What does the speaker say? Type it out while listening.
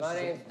My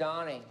name's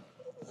Donnie.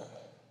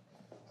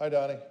 Hi,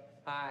 Donnie.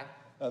 Hi.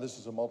 Now, this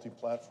is a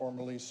multi-platform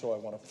release, so I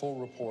want a full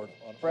report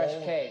on Fresh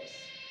all... cakes.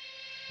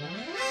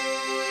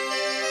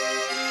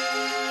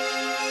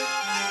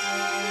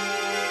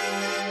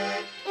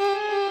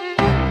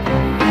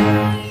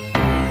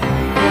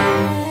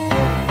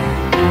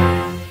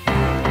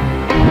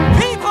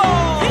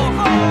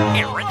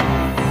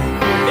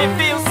 It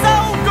feels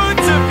so good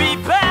to be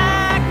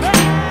back.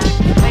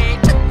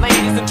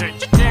 Ladies and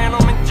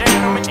gentlemen,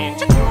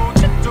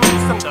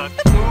 introduce some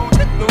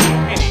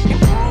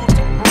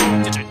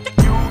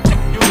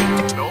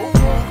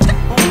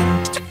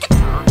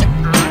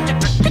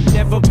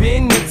Never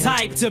been the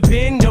type to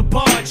bend or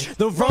budge.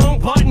 The wrong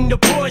button to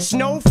push.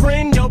 No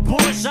friend or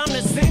push. I'm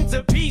the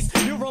centerpiece.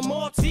 You're a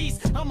Maltese.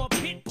 I'm a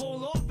pit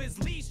bull off his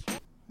leash.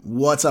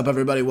 What's up,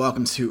 everybody?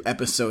 Welcome to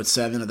episode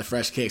 7 of the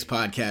Fresh Cakes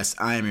podcast.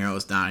 I am your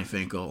host, Donnie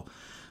Finkel.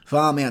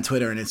 Follow me on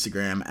Twitter and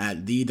Instagram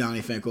at the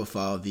Donnie Finkel.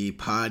 Follow the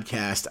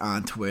podcast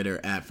on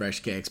Twitter at Fresh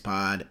Cakes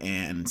Pod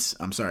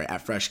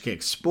at Fresh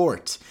Cakes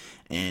Sport,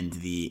 and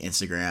the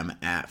Instagram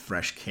at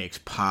Fresh Cakes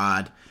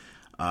Pod.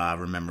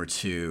 Remember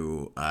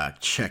to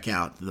check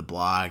out the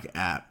blog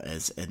and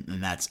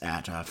that's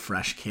at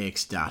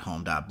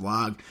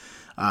freshcakes.home.blog.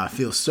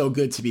 Feels so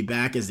good to be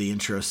back, as the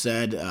intro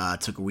said.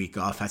 Took a week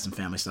off, had some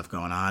family stuff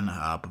going on,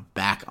 but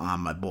back on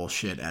my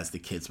bullshit, as the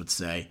kids would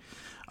say.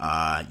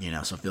 So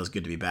it feels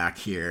good to be back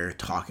here,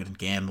 talking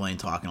gambling,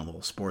 talking a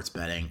little sports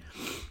betting,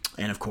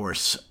 and of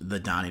course, the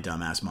Donnie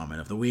Dumbass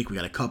moment of the week. We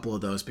got a couple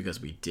of those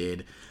because we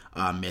did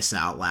miss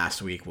out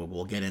last week.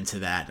 We'll get into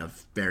that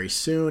very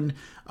soon.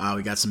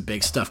 We got some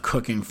big stuff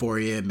cooking for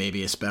you,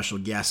 maybe a special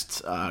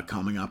guest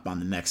coming up on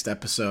the next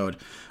episode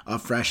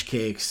of Fresh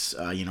Cakes.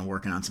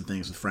 Working on some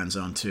things with Friend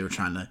Zone too,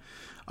 trying to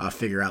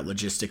figure out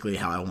logistically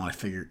how I want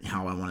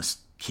to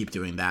keep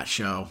doing that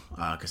show,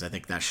 because I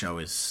think that show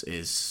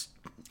is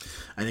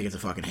I think it's a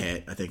fucking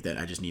hit. I think that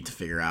I just need to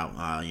figure out,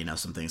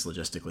 some things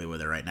logistically with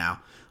it right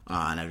now.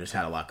 And I've just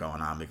had a lot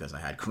going on because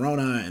I had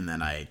Corona, and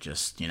then I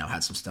just,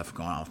 had some stuff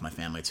going on with my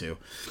family too.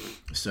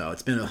 So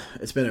it's been a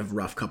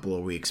rough couple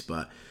of weeks,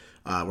 but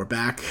we're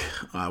back.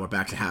 We're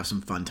back to have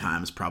some fun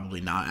times.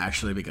 Probably not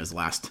actually, because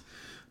last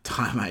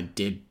time I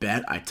did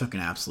bet, I took an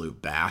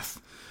absolute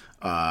bath.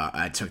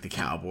 I took the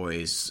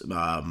Cowboys.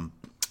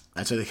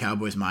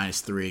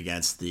 -3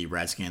 against the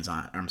Redskins.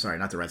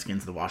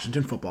 The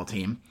Washington football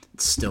team.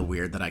 It's still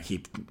weird that I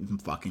keep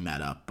fucking that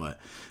up, but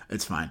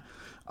it's fine.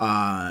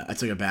 I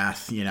took a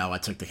bath. I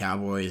took the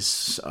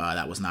Cowboys.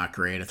 That was not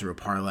great. I threw a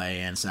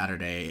parlay in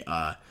Saturday,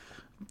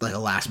 like a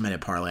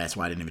last-minute parlay. That's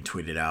why I didn't even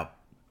tweet it out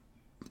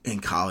in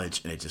college,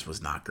 and it just was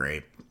not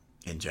great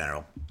in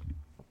general.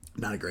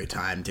 Not a great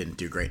time. Didn't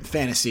do great in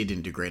fantasy.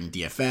 Didn't do great in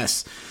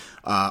DFS.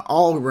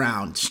 All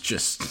around,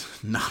 just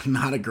not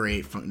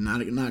great for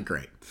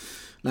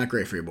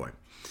your boy.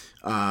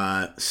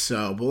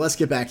 But let's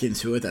get back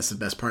into it. That's the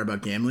best part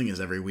about gambling,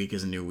 is every week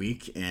is a new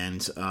week, and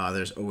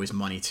there's always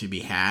money to be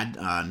had.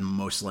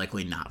 Most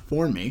likely not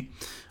for me,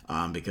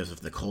 because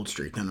of the cold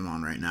streak that I'm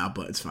on right now,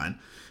 but it's fine.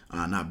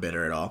 Not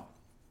bitter at all.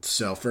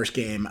 So first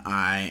game,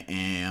 I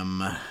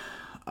am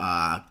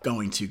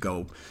going to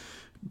go.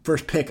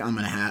 First pick I'm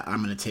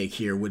gonna take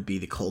here would be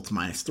the Colts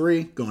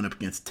 -3 going up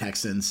against the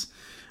Texans.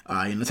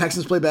 The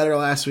Texans played better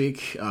last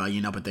week,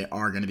 but they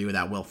are going to be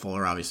without Will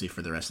Fuller, obviously,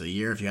 for the rest of the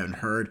year. If you haven't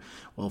heard,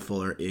 Will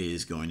Fuller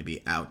is going to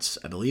be out,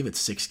 I believe it's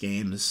 6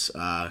 games,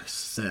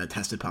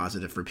 tested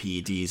positive for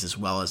PEDs, as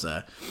well as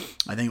I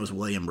think it was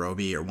William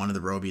Roby, or one of the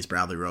Robies,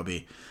 Bradley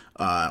Roby,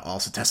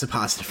 also tested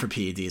positive for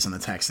PEDs on the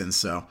Texans.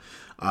 So,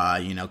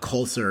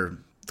 Colts are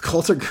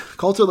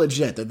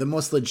legit. They're the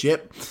most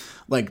legit,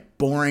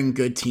 boring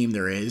good team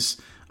there is.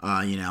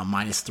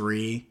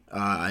 -3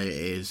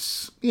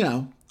 is,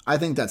 I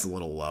think that's a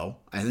little low.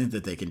 I think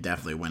that they can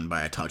definitely win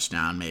by a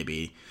touchdown,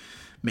 maybe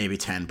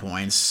 10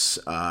 points.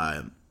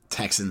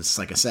 Texans,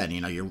 like I said,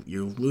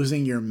 you're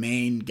losing your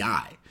main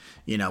guy.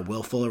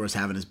 Will Fuller was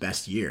having his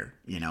best year.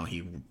 He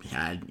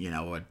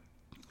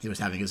was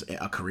having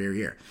a career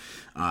year.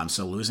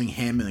 So losing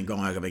him and then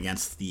going up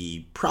against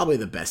probably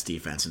the best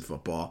defense in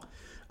football,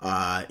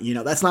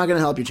 that's not going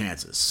to help your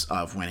chances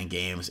of winning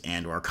games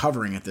and or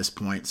covering at this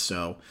point.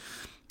 So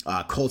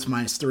Colts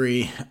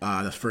 -3,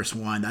 the first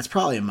one. That's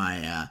probably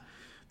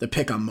the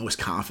pick I'm most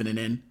confident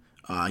in.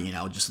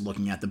 Just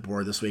looking at the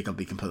board this week, I'll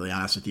be completely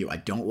honest with you. I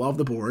don't love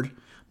the board.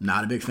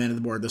 Not a big fan of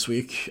the board this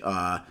week.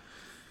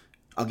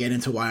 I'll get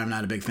into why I'm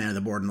not a big fan of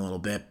the board in a little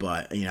bit,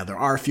 but there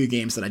are a few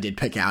games that I did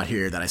pick out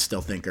here that I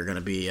still think are going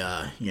to be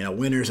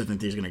winners. I think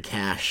these are going to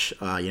cash.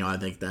 I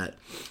think that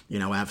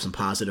I have some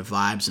positive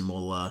vibes, and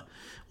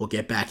we'll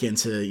get back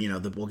into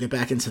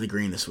the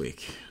green this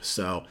week.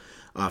 So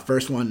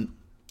first one,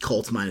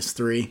 Colts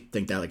 -3.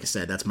 Think that, like I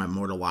said, that's my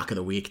mortal lock of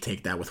the week.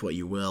 Take that with what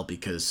you will,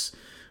 because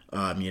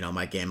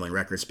my gambling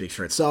record speaks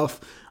for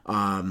itself.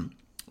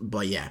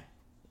 But yeah,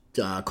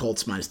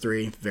 Colts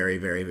 -3. Very,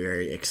 very,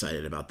 very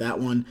excited about that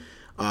one.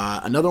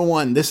 Another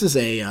one. This is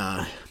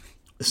a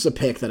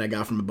pick that I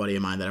got from a buddy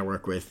of mine that I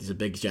work with.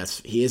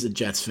 He is a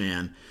Jets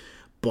fan,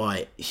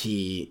 but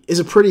he is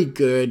a pretty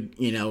good,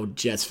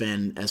 Jets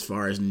fan as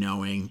far as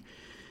knowing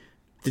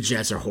the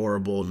Jets are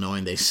horrible,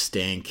 knowing they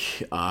stink.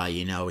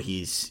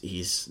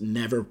 He's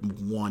never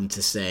one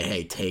to say,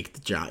 "Hey, take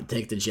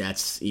the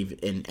Jets," even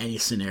in any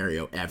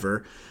scenario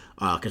ever,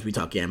 because we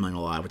talk gambling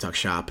a lot, we talk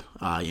shop,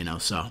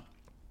 so.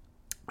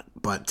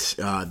 But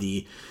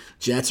the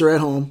Jets are at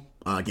home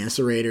against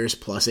the Raiders,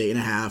 plus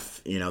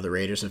 8.5. The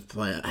Raiders have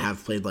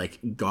played like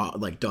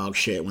dog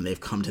shit when they've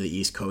come to the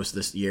East Coast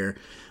this year.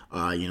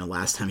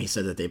 Last time he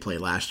said that they played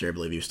last year, I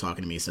believe he was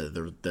talking to me. He said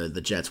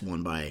the Jets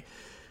won by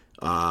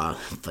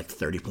like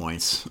 30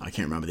 points. I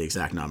can't remember the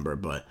exact number,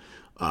 but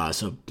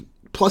so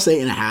plus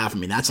 8.5. I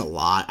mean, that's a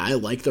lot. I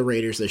like the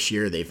Raiders this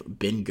year. They've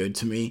been good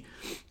to me.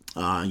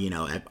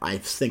 I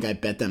think I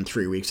bet them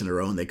 3 weeks in a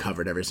row and they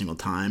covered every single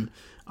time.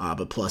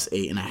 But plus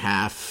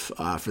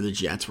 8.5 for the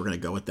Jets. We're gonna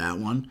go with that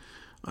one.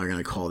 We're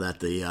gonna call that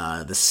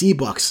the C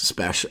Bucks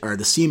special, or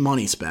the C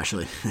Money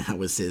special. That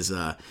was his.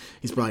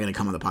 He's probably gonna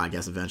come on the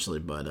podcast eventually,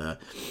 but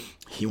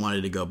he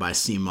wanted to go by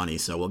C Money,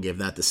 so we'll give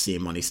that the C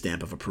Money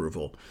stamp of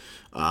approval.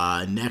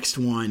 Next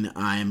one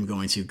I'm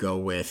going to go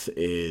with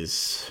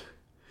is,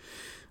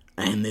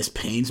 and this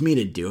pains me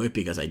to do it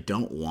because I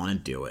don't want to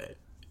do it,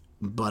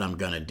 but I'm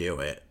gonna do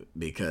it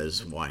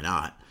because why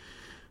not?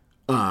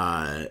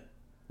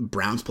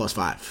 Browns plus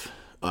 5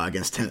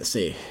 against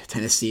Tennessee.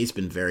 Tennessee's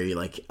been very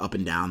up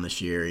and down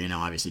this year.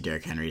 Obviously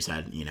Derrick Henry's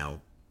had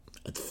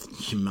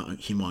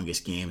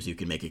humongous games. You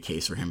can make a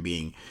case for him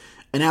being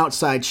an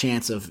outside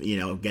chance of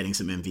getting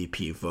some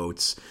MVP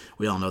votes.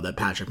 We all know that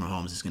Patrick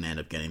Mahomes is going to end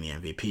up getting the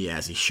MVP,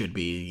 as he should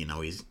be.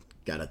 He's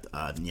got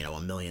a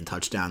million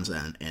touchdowns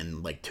and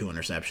 2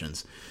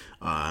 interceptions,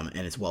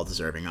 and it's well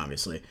deserving,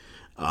 obviously.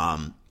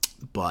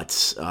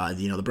 But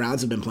the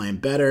Browns have been playing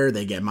better.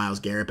 They get Myles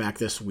Garrett back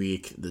this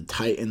week. The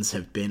Titans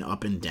have been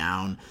up and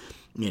down.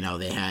 They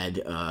had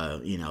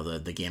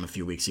the game a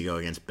few weeks ago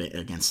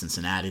against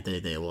Cincinnati.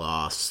 They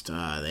lost.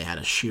 They had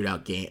a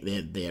shootout game.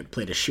 They had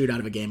played a shootout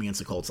of a game against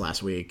the Colts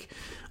last week.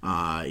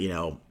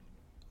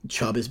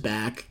 Chubb is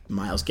back.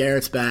 Myles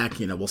Garrett's back.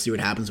 We'll see what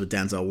happens with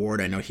Denzel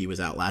Ward. I know he was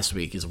out last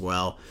week as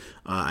well.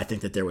 I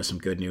think that there was some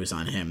good news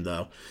on him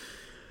though.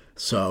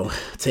 So,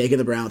 taking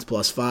the Browns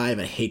plus 5.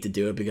 I hate to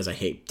do it because I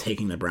hate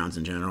taking the Browns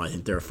in general. I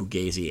think they're a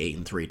fugazi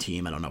 8-3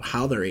 team. I don't know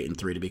how they're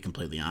 8-3, to be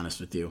completely honest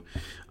with you.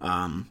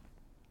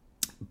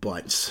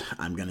 But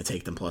I'm going to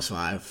take them plus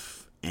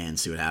 5 and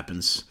see what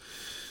happens.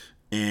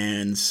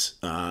 And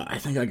I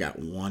think I got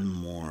one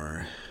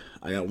more.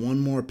 I got one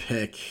more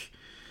pick.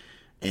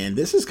 And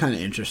this is kind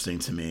of interesting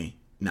to me.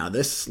 Now,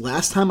 this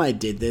last time I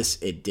did this,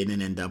 it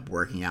didn't end up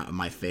working out in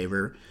my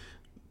favor.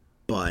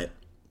 But,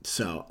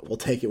 so, we'll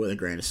take it with a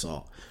grain of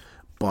salt.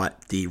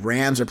 But the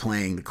Rams are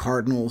playing the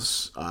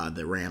Cardinals.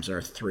 The Rams are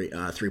a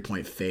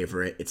 3-point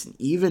favorite. It's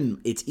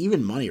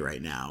even money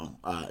right now,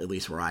 at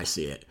least where I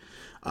see it,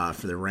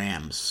 for the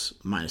Rams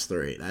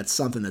 -3. That's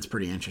something that's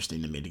pretty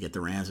interesting to me, to get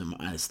the Rams at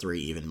 -3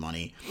 even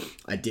money.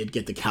 I did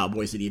get the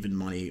Cowboys at even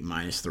money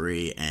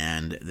 -3,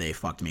 and they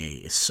fucked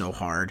me so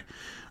hard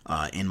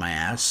in my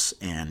ass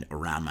and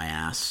around my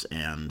ass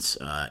and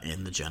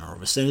in the general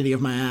vicinity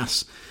of my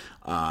ass.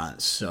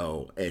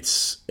 So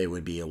it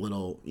would be a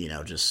little,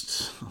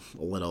 just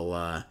a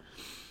little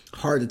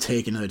hard to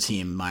take another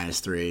team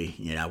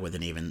 -3, with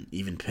an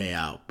even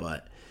payout.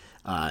 But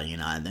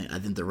I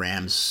think the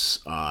Rams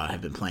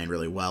have been playing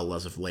really well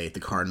as of late. The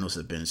Cardinals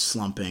have been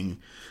slumping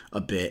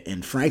a bit,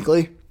 and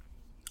frankly,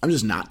 I'm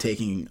just not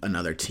taking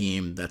another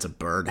team that's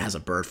has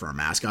a bird for a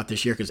mascot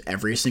this year, because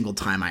every single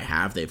time I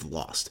have, they've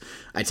lost.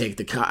 I take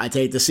the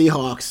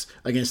Seahawks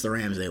against the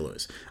Rams, they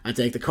lose. I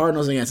take the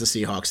Cardinals against the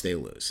Seahawks, they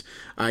lose.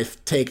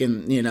 I've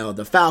taken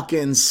the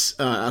Falcons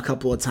a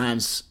couple of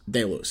times,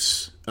 they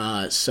lose.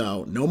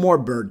 So no more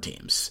bird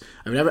teams.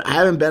 I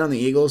haven't bet on the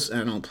Eagles,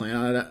 and I don't plan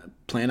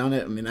on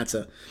it. I mean, that's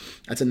a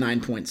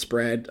 9-point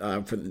spread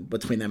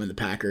between them and the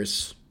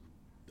Packers.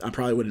 I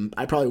probably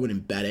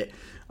wouldn't bet it.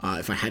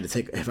 If I had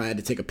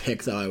to take a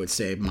pick, though, I would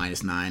say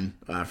 -9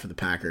 for the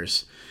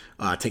Packers.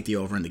 Take the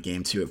over in the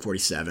game too at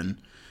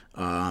 47.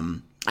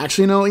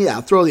 Actually, no, yeah,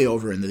 I'll throw the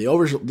over in. The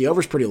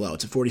over's pretty low.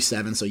 It's at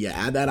 47. So yeah,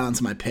 add that on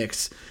to my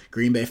picks.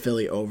 Green Bay,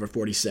 Philly over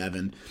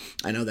 47.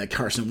 I know that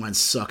Carson Wentz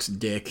sucks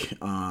dick,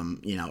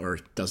 or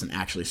doesn't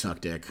actually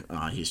suck dick.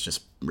 He's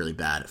just really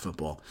bad at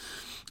football.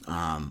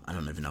 I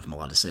don't even know if I'm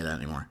allowed to say that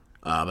anymore.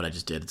 But I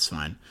just did. It's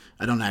fine.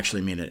 I don't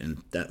actually mean it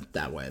in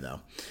that way,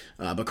 though.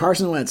 But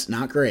Carson Wentz,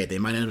 not great. They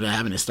might end up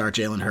having to start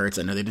Jalen Hurts.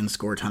 I know they didn't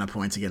score a ton of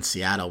points against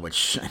Seattle,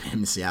 which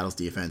Seattle's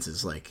defense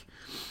is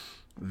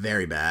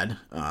very bad.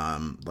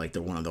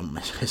 They're one of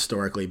the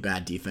historically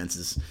bad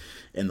defenses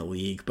in the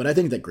league. But I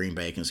think that Green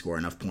Bay can score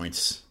enough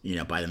points,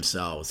 by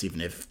themselves,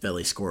 even if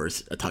Philly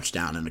scores a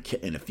touchdown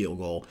and a field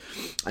goal.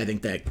 I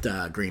think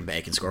that Green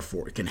Bay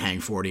can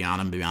hang 40 on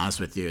them, to be honest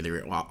with you.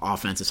 Their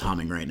offense is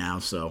humming right now,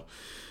 so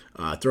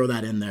throw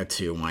that in there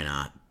too. Why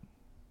not?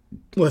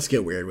 Let's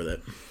get weird with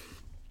it.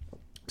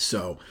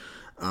 So,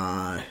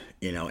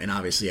 and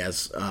obviously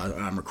as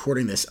I'm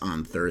recording this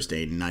on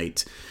Thursday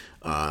night,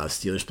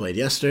 Steelers played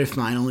yesterday,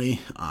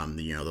 finally.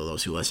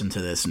 Those who listen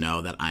to this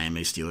know that I am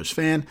a Steelers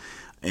fan,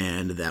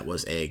 and that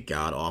was a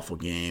god-awful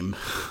game.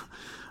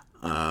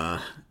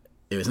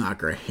 It was not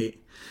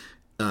great.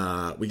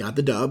 We got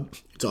the dub.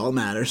 It's all that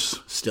matters.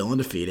 Still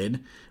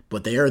undefeated,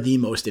 but they are the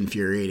most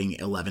infuriating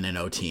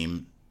 11-0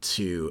 team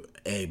to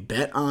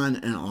bet on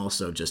and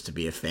also just to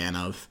be a fan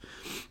of.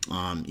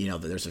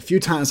 There's a few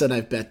times that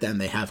I've bet them.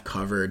 They have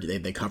covered.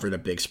 They covered a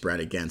big spread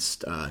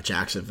against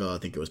Jacksonville. I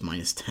think it was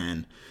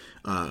 -10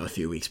 a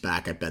few weeks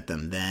back. I bet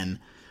them then.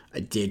 I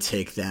did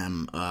take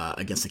them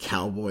against the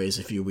Cowboys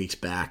a few weeks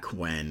back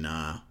when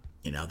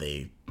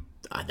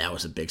that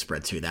was a big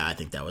spread too. I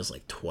think that was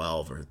like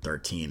 12 or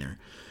 13 or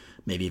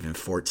maybe even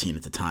 14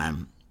 at the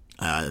time.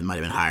 It might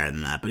have been higher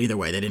than that, but either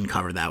way, they didn't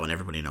cover that one.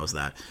 Everybody knows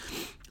that.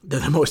 They're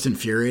the most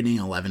infuriating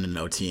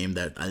 11-0 team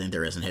that I think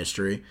there is in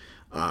history.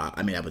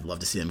 I would love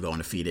to see them go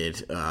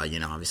undefeated.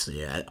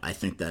 Obviously, I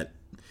think that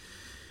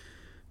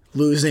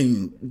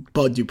losing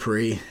Bud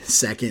Dupree,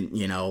 second,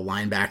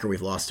 linebacker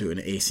we've lost to an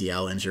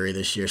ACL injury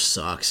this year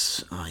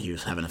sucks. He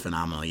was having a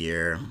phenomenal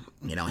year.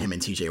 Him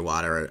and TJ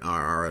Watt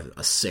are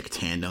a sick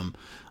tandem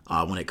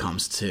when it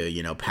comes to,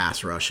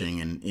 pass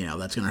rushing, and,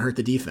 that's going to hurt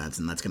the defense,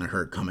 and that's going to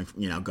hurt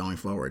going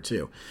forward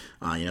too.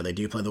 They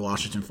do play the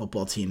Washington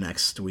football team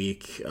next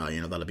week.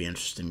 That'll be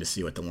interesting to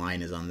see what the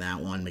line is on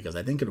that one, because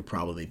I think it'll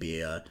probably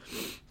be I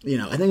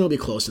think it'll be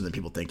closer than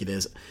people think it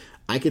is.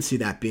 I could see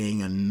that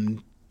being a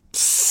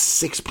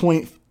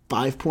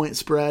 6.5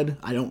 spread.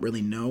 I don't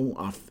really know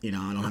I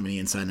don't have any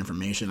inside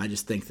information. I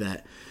just think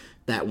that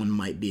one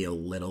might be a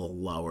little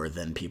lower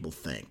than people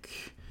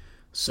think.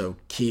 So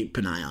keep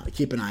an eye on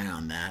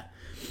that.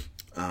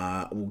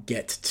 We'll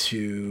get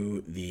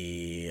to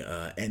the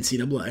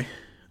NCAA.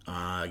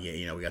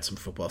 We got some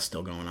football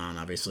still going on,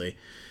 obviously.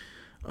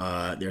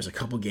 There's a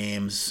couple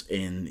games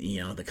in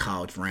the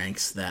college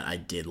ranks that I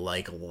did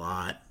like a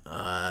lot.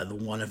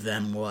 One of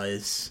them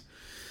was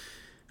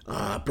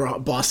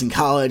Boston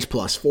College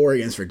 +4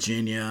 against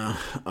Virginia.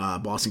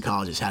 Boston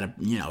College has had a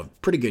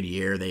pretty good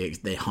year.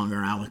 They hung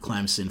around with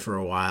Clemson for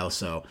a while,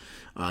 so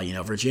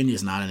Virginia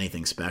is not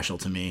anything special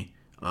to me.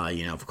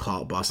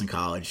 Boston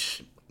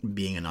College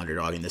being an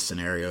underdog in this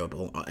scenario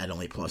at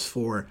only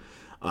 +4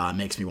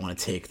 makes me want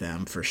to take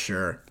them for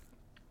sure.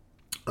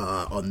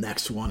 The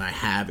next one I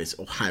have is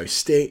Ohio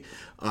State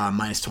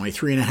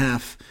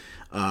 -23.5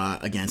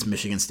 against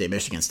Michigan State.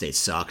 Michigan State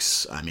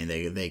sucks. I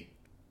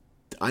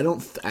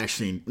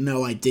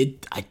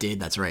did.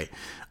 That's right.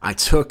 I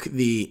took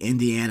the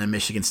Indiana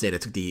Michigan State. I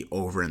took the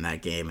over in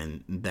that game,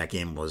 and that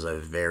game was a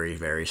very,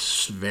 very,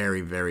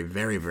 very, very,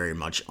 very, very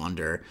much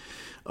under.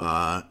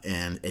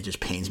 And it just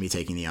pains me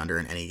taking the under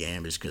in any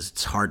game just because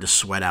it's hard to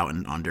sweat out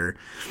an under.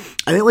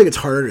 I think it's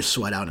harder to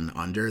sweat out an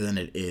under than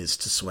it is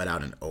to sweat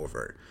out an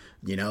over.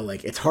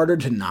 It's harder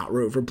to not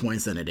root for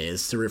points than it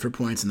is to root for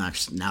points. And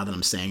now that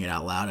I'm saying it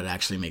out loud, it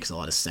actually makes a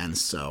lot of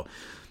sense. So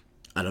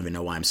I don't even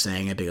know why I'm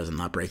saying it, because I'm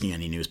not breaking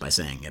any news by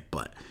saying it.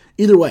 But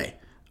either way,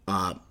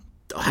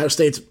 Ohio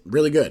State's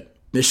really good.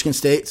 Michigan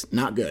State's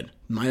not good.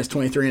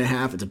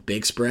 -23.5. It's a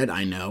big spread,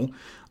 I know.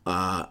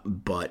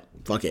 But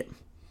fuck it.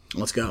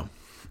 Let's go.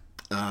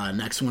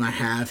 Next one I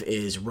have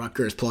is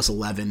Rutgers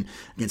 +11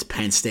 against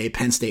Penn State.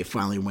 Penn State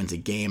finally wins a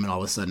game, and all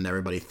of a sudden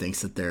everybody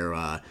thinks that they're,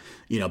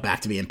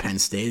 back to being Penn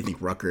State. I think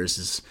Rutgers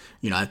is,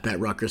 I've bet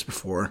Rutgers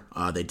before.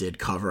 They did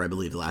cover, I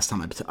believe, the last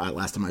time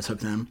I took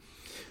them.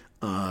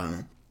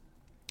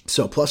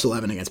 So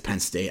 +11 against Penn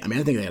State. I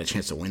think they got a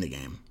chance to win the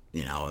game.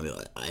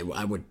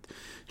 I would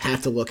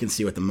have to look and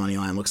see what the money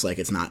line looks like.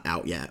 It's not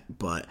out yet,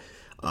 but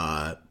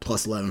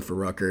 +11 for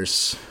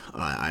Rutgers.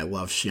 I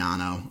love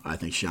Shiano. I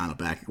think Shiano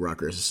back at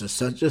Rutgers is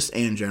just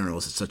in general,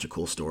 it's such a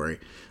cool story.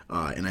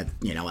 And as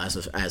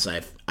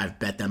I've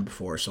bet them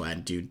before, so I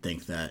do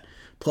think that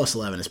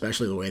 +11,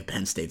 especially the way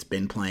Penn State's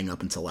been playing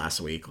up until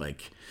last week,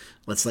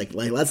 let's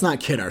not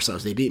kid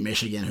ourselves. They beat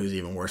Michigan, who's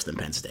even worse than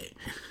Penn State.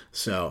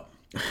 So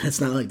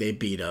it's not like they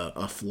beat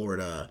a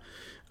Florida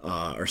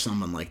or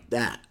someone like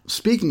that.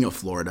 Speaking of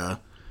Florida,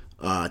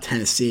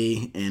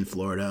 Tennessee and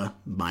Florida,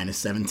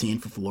 -17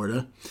 for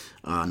Florida.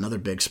 Another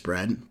big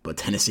spread, but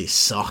Tennessee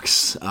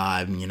sucks.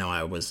 I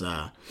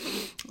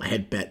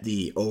had bet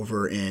the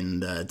over in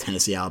the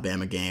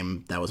Tennessee-Alabama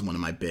game. That was one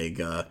of my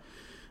big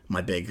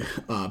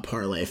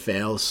parlay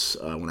fails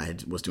when I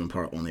was doing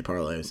only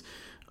parlays.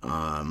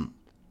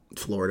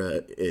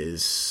 Florida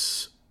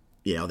is,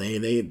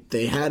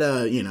 they had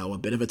a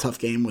bit of a tough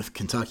game with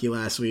Kentucky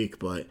last week,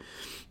 but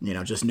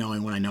just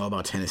knowing what I know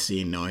about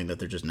Tennessee, knowing that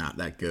they're just not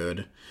that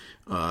good.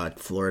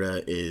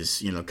 Florida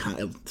is, kind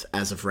of,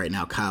 as of right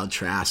now, Kyle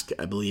Trask,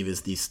 I believe,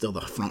 is still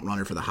the front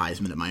runner for the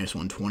Heisman at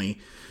 -120,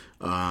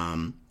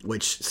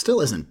 which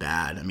still isn't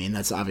bad.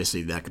 That's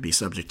obviously, that could be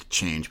subject to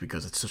change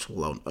because it's such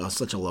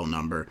a low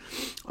number.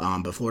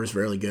 But Florida's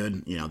really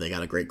good. They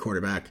got a great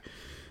quarterback,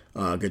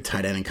 good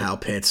tight end in Kyle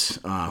Pitts,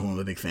 who I'm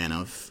a big fan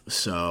of.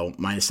 So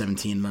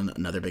 -17,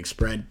 another big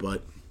spread,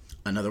 but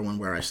another one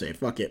where I say,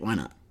 fuck it, why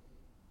not?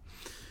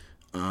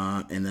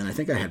 And then I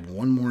think I had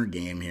one more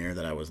game here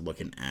that I was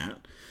looking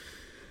at.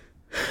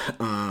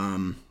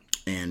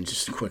 And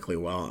just quickly,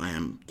 while I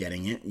am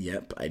getting it,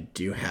 yep, I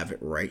do have it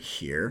right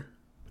here.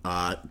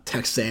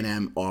 Texas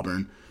A&M,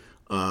 Auburn.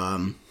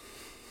 I'm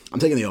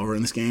taking the over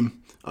in this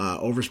game.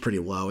 Over's pretty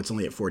low. It's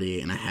only at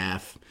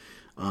 48.5.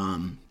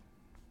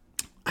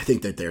 I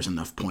think that there's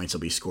enough points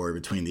will be scored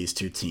between these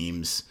two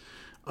teams.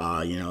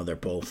 They're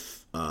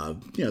both,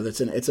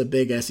 it's a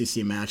big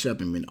SEC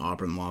matchup. I mean,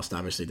 Auburn lost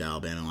obviously to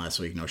Alabama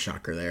last week. No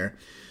shocker there.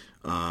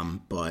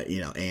 But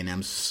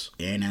A&M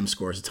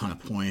scores a ton of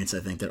points. I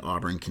think that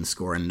Auburn can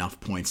score enough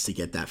points to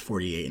get that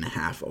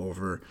 48.5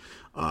 over.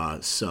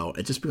 So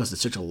it just because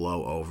it's such a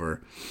low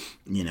over,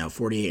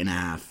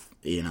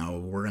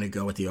 48.5. We're gonna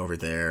go with the over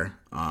there.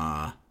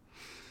 And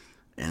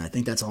I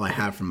think that's all I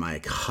have from my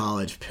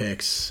college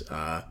picks.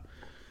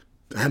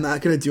 I'm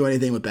not gonna do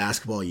anything with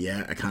basketball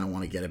yet. I kind of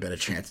want to get a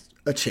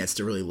chance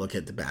to really look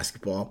at the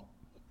basketball.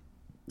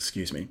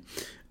 Excuse me,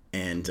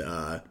 and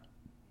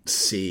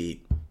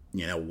see.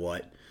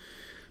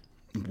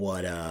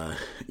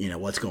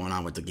 What's going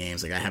on with the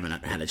games. Like I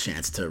haven't had a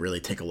chance to really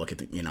take a look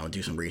at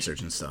do some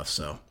research and stuff.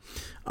 So,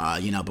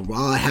 but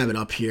while I have it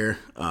up here,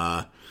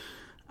 I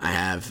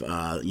have,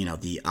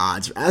 the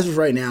odds as of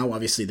right now.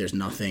 Obviously there's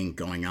nothing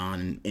going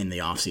on in the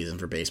off season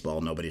for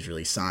baseball. Nobody's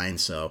really signed.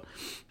 So,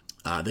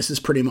 this is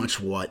pretty much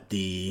what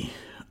the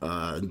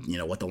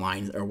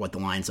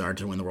lines are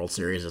to win the World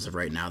Series as of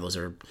right now. Those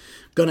are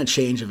going to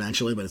change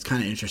eventually, but it's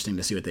kind of interesting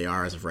to see what they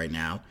are as of right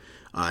now.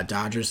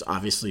 Dodgers,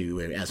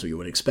 obviously, as we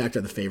would expect,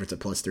 are the favorites at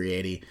plus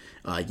 380.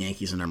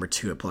 Yankees are number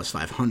 2 at plus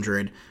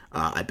 500.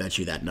 I bet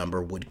you that number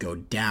would go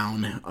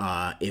down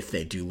if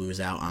they do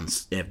lose out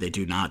if they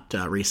do not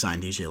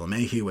re-sign DJ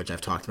LeMahieu, which I've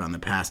talked about in the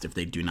past. If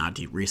they do not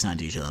re-sign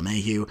DJ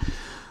LeMahieu,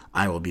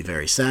 I will be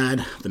very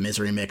sad. The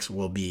Misery Mix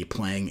will be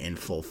playing in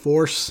full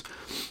force.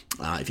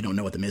 If you don't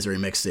know what the Misery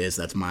Mix is,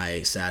 that's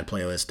my sad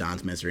playlist,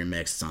 Don's Misery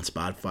Mix. It's on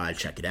Spotify.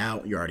 Check it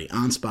out. You're already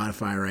on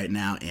Spotify right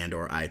now and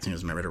or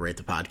iTunes. Remember to rate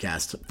the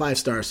podcast 5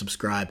 stars,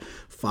 subscribe,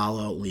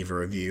 follow, leave a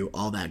review,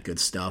 all that good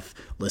stuff.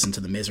 Listen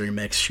to the Misery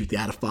Mix. Shoot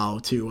that a follow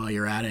too while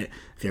you're at it.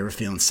 If you're ever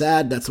feeling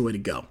sad, that's the way to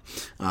go.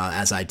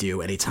 As I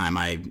do anytime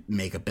I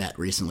make a bet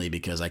recently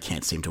because I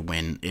can't seem to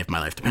win if my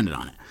life depended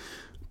on it.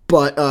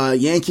 But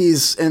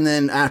Yankees, and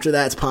then after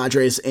that, it's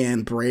Padres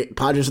and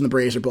the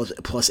Braves are both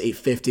plus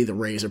 850. The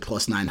Rays are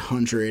plus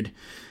 900.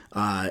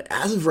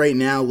 As of right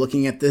now,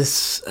 looking at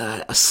this,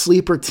 a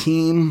sleeper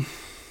team,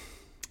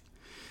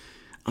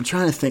 I'm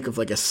trying to think of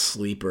like a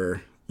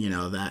sleeper,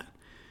 that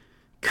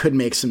could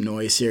make some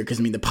noise here. Because,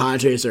 the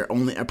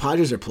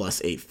Padres are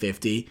plus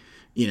 850,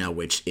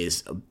 which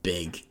is a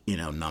big,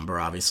 number,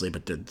 obviously.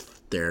 But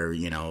they're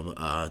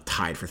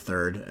tied for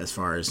third as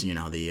far as,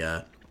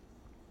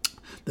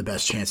 the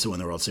best chance to win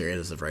the World Series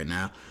as of right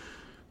now.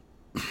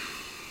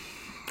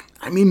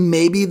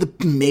 Maybe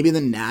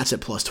the Nats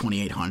at plus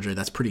 2,800.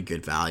 That's pretty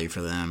good value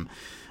for them.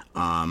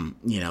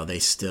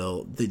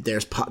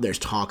 There's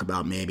talk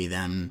about maybe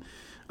them.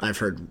 I've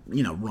heard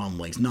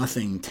rumblings,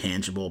 nothing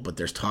tangible, but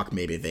there's talk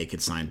maybe they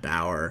could sign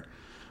Bauer.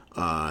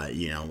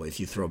 If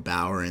you throw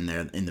Bauer in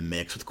there in the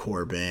mix with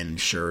Corbin and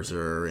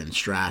Scherzer and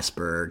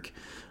Strasburg.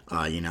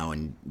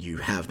 And you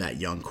have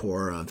that young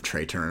core of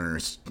Trey Turner,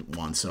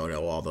 Juan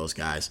Soto, all those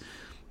guys.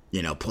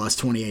 Plus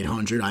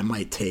 2,800, I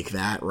might take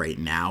that right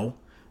now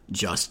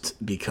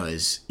just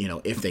because,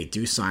 if they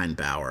do sign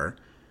Bauer,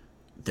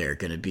 they're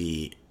going to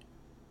be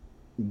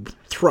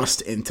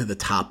thrust into the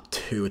top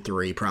 2 or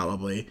 3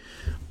 probably.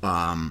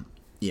 And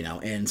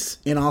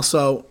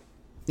also,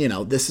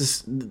 this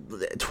is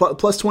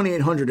plus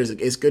 2,800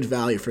 is good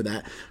value for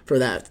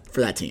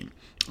that team.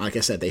 Like I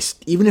said,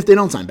 even if they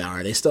don't sign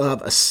Bauer, they still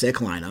have a sick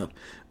lineup.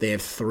 They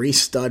have 3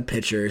 stud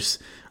pitchers.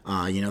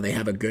 They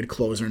have a good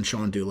closer in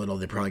Sean Doolittle.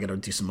 They probably got to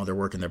do some other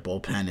work in their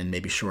bullpen and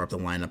maybe shore up the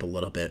lineup a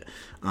little bit.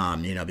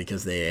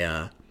 Because they,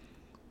 I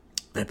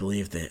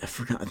believe I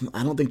forgot.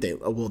 I don't think they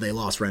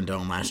lost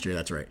Rendon last year.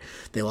 That's right.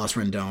 They lost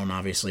Rendon,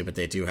 obviously, but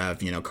they do have,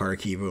 Carter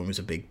Kieboom, who's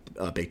a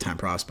big time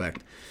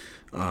prospect.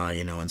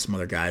 And some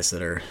other guys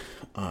that are,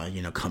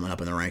 coming up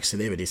in the ranks. So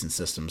they have a decent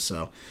system.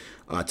 So,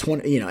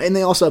 and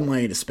they also have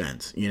money to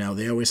spend.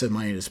 They always have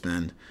money to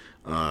spend.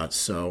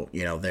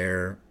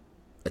 They're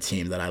a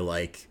team that I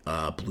like.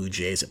 Blue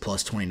Jays at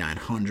plus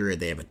 2,900.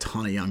 They have a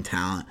ton of young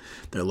talent.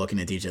 They're looking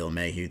at DJ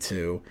LeMahieu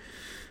too.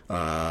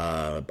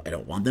 I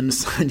don't want them to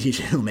sign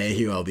DJ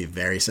LeMahieu. I'll be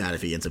very sad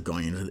if he ends up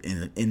going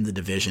in the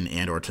division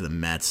and or to the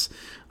Mets.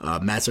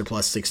 Mets are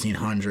plus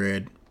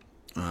 1,600.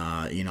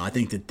 I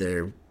think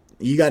that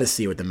you got to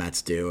see what the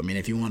Mets do.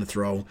 If you want to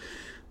throw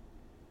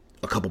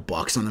a couple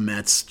bucks on the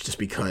Mets, just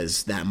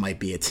because that might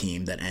be a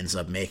team that ends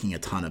up making a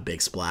ton of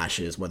big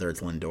splashes, whether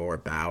it's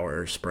Lindor,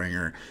 Bauer,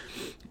 Springer,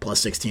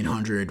 plus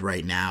 1,600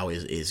 right now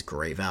is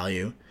great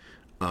value.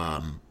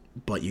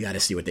 But you got to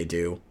see what they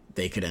do.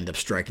 They could end up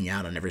striking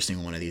out on every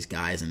single one of these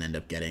guys and end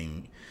up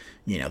getting,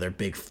 their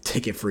big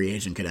ticket free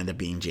agent could end up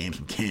being James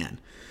McCann.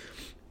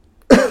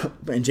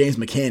 And James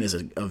McCann is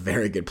a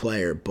very good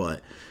player,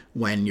 but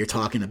when you're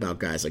talking about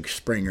guys like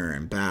Springer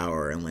and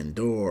Bauer and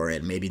Lindor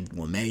and maybe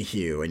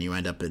LeMahieu, and you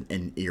end up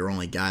and your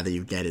only guy that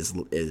you get is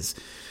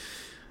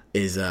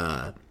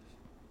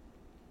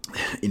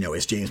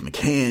Is James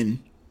McCann?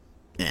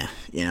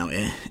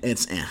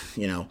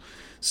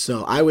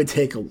 So I would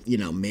take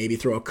maybe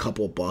throw a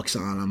couple bucks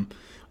on them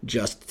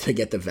just to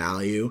get the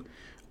value,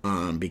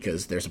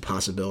 because there's a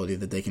possibility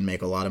that they can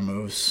make a lot of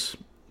moves.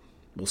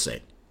 We'll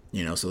see.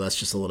 So that's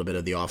just a little bit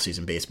of the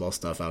offseason baseball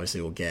stuff.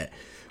 Obviously, we'll get.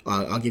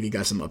 I'll give you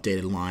guys some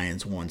updated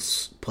lines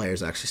once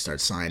players actually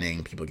start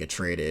signing, people get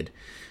traded,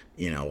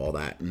 all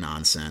that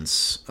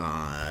nonsense.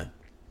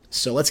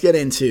 So let's get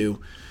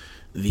into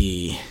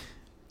the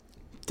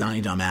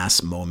Donnie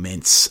Dumbass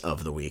moments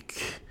of the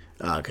week,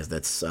 because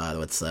that's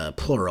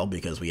plural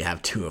because we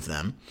have two of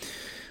them.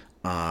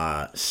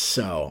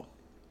 So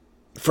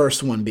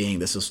first one being,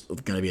 this is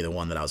going to be the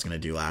one that I was going to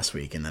do last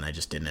week, and then I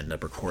just didn't end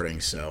up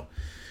recording. So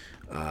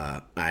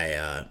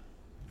I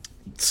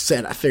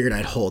figured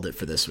I'd hold it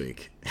for this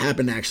week. It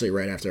happened actually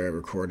right after I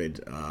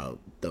recorded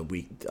the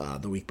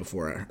week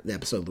before, the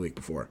episode of the week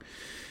before.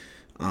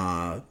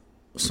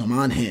 So I'm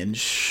on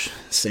Hinge,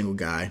 single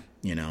guy,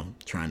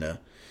 trying to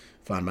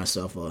find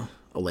myself a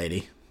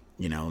lady,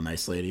 a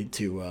nice lady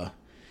to,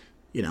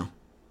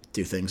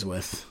 do things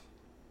with,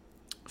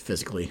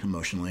 physically,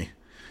 emotionally,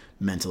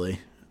 mentally,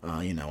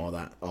 all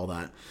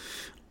that.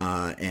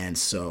 And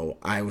so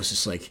I was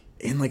just like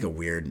in like a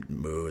weird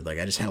mood. Like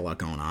I just had a lot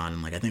going on.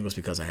 And like, I think it was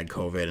because I had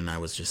COVID and I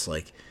was just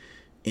like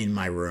in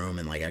my room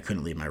and like I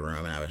couldn't leave my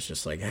room, and I was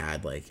just like I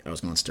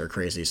was going stir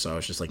crazy. So I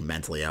was just like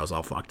mentally, I was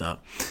all fucked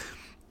up.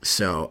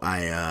 So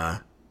I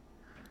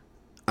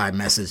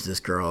messaged this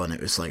girl, and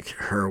it was like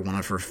one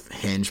of her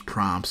Hinge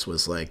prompts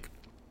was like,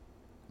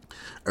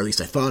 or at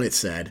least I thought it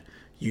said,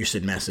 you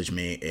should message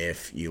me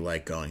if you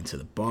like going to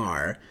the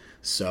bar.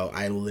 So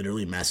I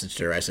literally messaged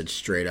her. I said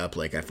straight up,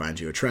 like, I find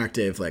you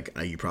attractive. Like,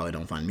 you probably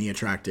don't find me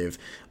attractive,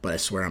 but I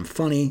swear I'm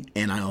funny,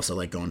 and I also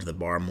like going to the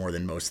bar more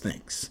than most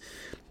things.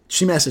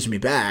 She messaged me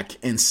back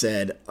and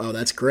said, oh,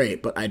 that's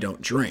great, but I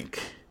don't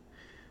drink.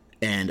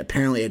 And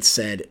apparently it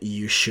said,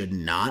 you should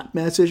not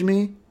message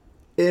me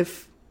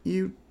if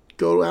you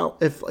go out,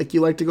 if like you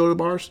like to go to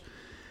bars.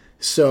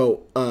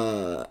 So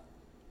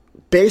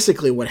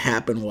basically what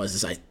happened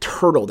was I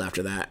turtled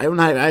after that.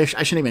 I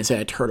shouldn't even say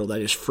I turtled. I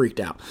just freaked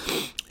out.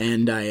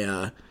 And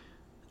I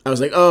was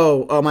like,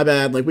 oh my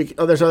bad. Like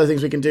there's other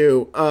things we can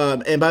do.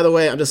 And by the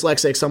way, I'm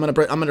dyslexic, so I'm gonna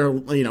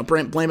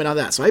blame it on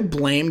that. So I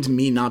blamed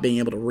me not being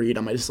able to read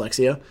on my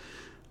dyslexia,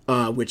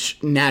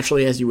 which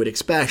naturally, as you would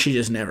expect, she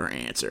just never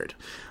answered.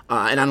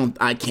 And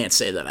I can't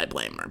say that I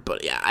blame her,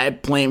 but yeah, I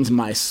blamed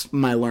my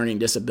learning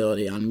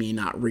disability on me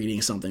not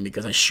reading something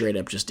because I straight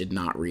up just did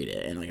not read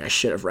it, and like I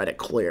should have read it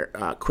quicker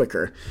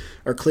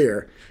or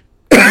clearer.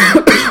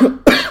 I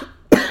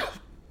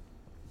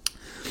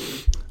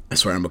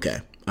swear I'm okay.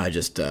 I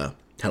just had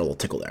a little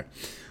tickle there.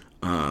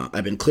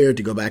 I've been cleared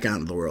to go back out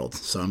into the world,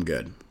 so I'm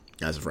good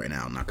as of right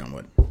now. Knock on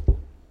wood.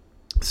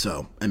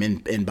 So I'm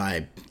in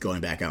by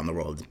going back out in the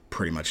world,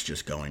 pretty much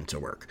just going to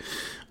work.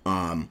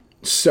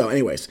 So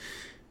anyways.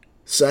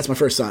 So that's my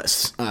first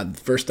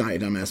Donnie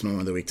Dumbass moment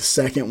of the week. The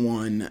second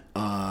one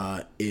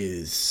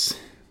is,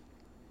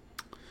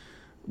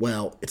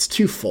 well, it's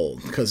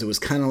twofold because it was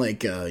kind of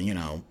like,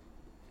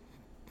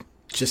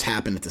 just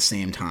happened at the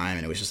same time,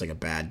 and it was just like a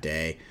bad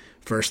day.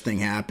 First thing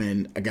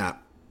happened, I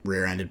got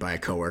rear-ended by a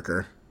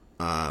coworker,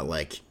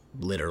 like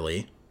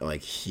literally,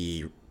 like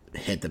he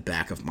hit the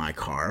back of my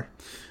car.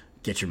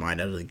 Get your mind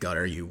out of the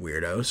gutter, you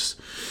weirdos.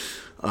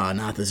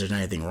 Not that there's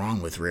anything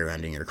wrong with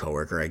rear-ending your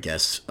coworker, I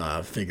guess,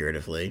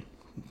 figuratively.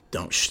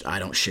 I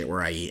don't shit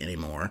where I eat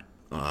anymore,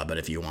 but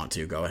if you want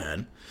to, go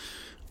ahead.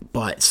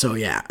 But, so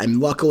yeah,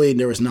 luckily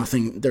there was no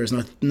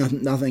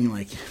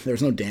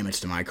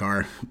damage to my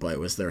car, but there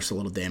was a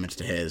little damage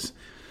to his,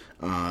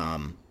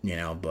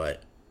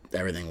 but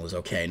everything was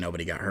okay,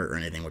 nobody got hurt or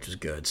anything, which was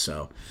good,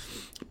 so,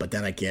 but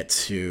then I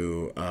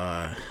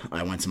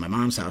went to my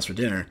mom's house for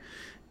dinner,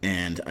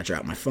 and I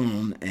dropped my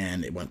phone,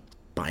 and it went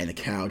behind the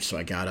couch, so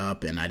I got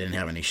up, and I didn't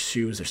have any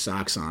shoes or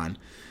socks on,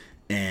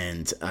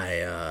 and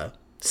I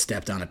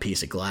stepped on a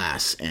piece of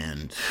glass,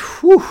 and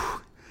whew,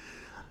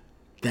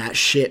 that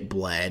shit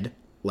bled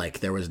like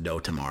there was no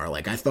tomorrow.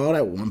 Like, at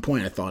one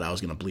point, I thought I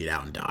was going to bleed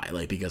out and die,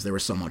 like, because there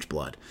was so much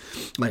blood.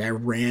 Like, I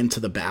ran to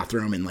the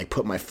bathroom and, like,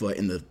 put my foot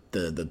in the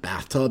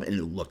bathtub, and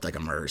it looked like a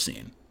murder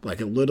scene.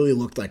 Like, it literally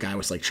looked like I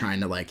was, like,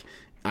 trying to, like,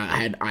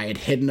 I had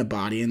hidden a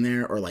body in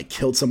there, or, like,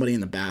 killed somebody in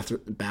the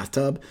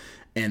bathtub,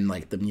 and,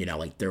 like,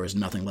 there was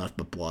nothing left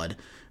but blood.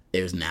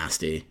 It was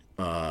nasty.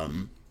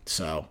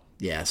 So,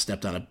 yeah,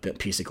 stepped on a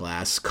piece of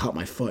glass, cut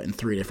my foot in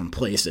 3 different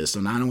places.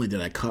 So not only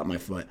did I cut my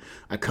foot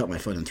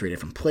in 3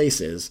 different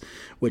places,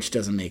 which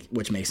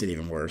makes it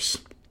even worse.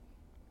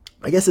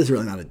 I guess it's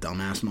really not a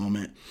dumbass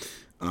moment.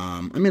 I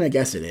mean, I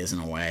guess it is in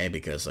a way,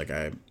 because, like,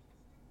 I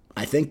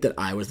think that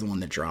I was the one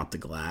that dropped the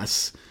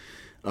glass,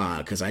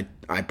 because I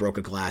broke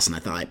a glass and I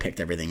thought I picked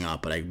everything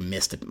up, but I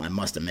must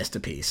have missed a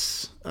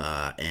piece.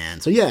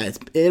 And so, yeah,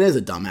 it is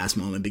a dumbass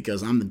moment,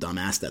 because I'm the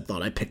dumbass that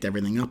thought I picked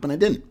everything up and I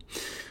didn't.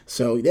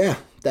 So, yeah,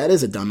 that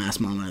is a dumbass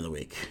moment of the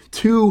week.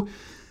 2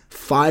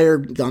 fire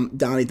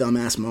Donnie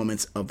Dumbass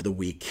moments of the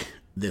week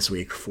this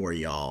week for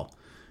y'all.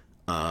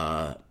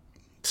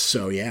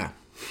 So, yeah,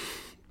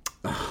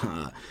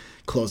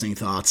 closing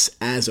thoughts,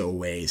 as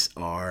always,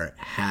 are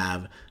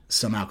have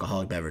some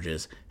alcoholic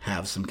beverages,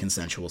 have some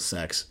consensual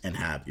sex, and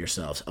have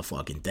yourselves a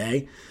fucking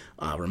day.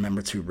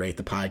 Remember to rate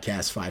the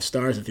podcast 5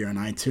 stars if you're on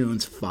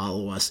iTunes.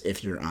 Follow us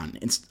if you're on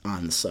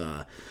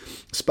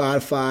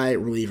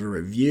Spotify. Leave a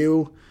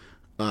review.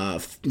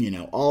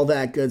 All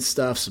that good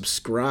stuff.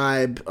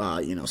 Subscribe.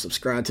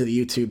 Subscribe to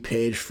the YouTube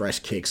page, Fresh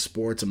Cake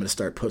Sports. I'm going to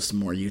start posting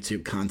more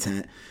YouTube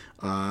content.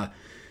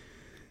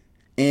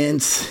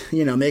 And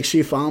make sure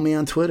you follow me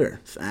on Twitter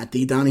at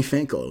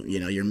 @DonnieFinkel.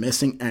 You're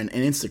missing, and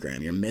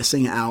Instagram. You're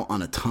missing out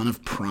on a ton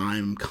of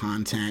prime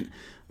content.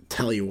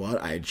 Tell you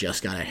what, I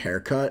just got a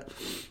haircut.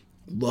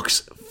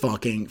 Looks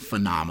fucking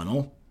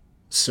phenomenal.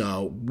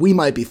 So we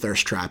might be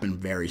thirst trapping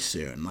very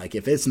soon. Like,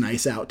 if it's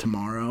nice out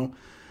tomorrow,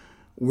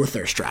 we're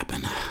thirst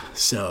trapping.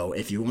 So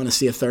if you want to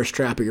see a thirst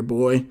trap of your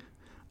boy,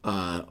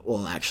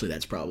 well, actually,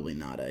 that's probably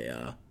not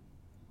a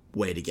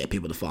way to get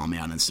people to follow me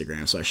on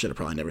Instagram. So I should have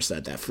probably never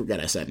said that.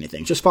 Forget I said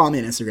anything. Just follow me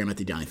on Instagram at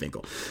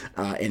 @DonnieFinkel,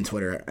 and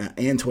Twitter at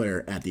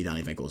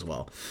 @DonnieFinkel as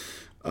well.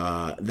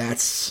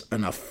 That's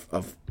enough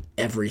of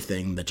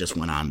everything that just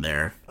went on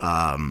there.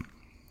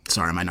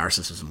 Sorry, my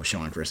narcissism was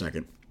showing for a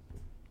second.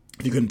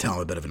 If you couldn't tell,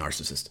 I'm a bit of a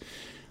narcissist.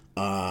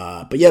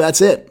 But yeah,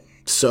 that's it.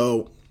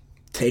 So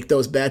take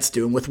those bets,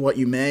 do them with what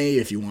you may.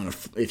 If you want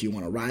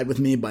to ride with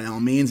me, by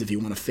all means. If you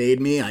want to fade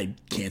me, I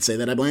can't say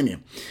that I blame you.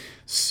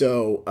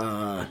 So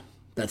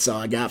that's all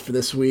I got for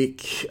this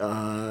week.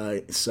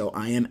 So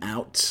I am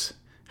out.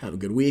 Have a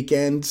good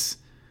weekend.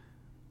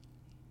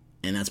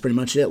 And that's pretty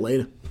much it.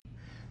 Later.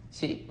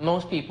 See,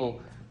 most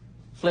people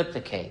flip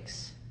the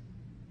cakes.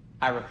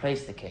 I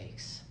replace the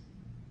cakes.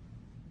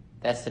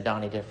 That's the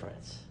Donnie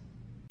difference.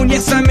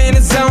 Yes, I'm in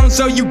a zone,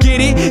 so you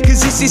get it,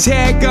 cause this is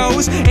how it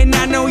goes. And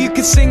I know you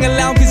can sing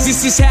along, cause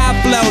this is how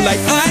I flow. Like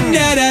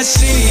under the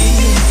sea,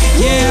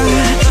 yeah,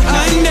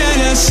 under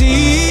the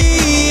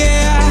sea,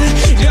 yeah.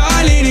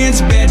 Darling, it's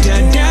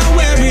better down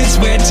where it's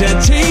wetter.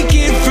 Take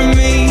it from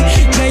me,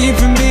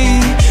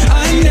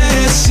 under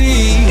the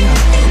sea,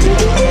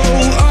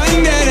 oh,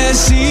 under the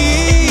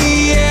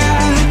sea,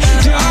 yeah.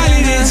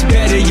 Darling, it's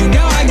better, you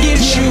know I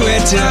get you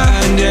wetter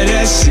under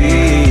the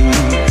sea.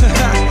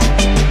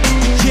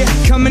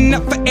 Coming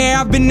up for air,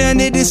 I've been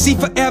under the sea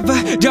forever.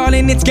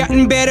 Darling, it's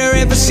gotten better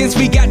ever since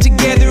we got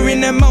together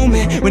in that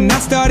moment. When I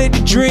started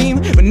to dream,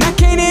 when I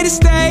came to the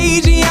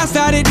stage, yeah, I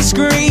started to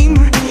scream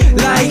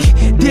like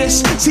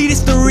this. See, this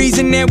the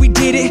reason that we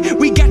did it.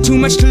 We got too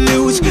much to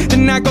lose,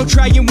 then I go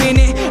try and win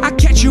it. I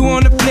catch you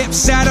on the flip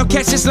side, I'll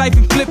catch this life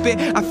and flip it.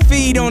 I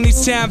feed on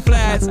these time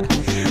flies.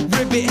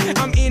 Rip it,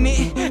 I'm in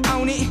it,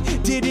 own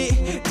it, did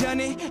it, done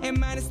it. And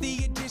minus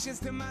the additions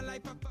to my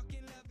life, I fuck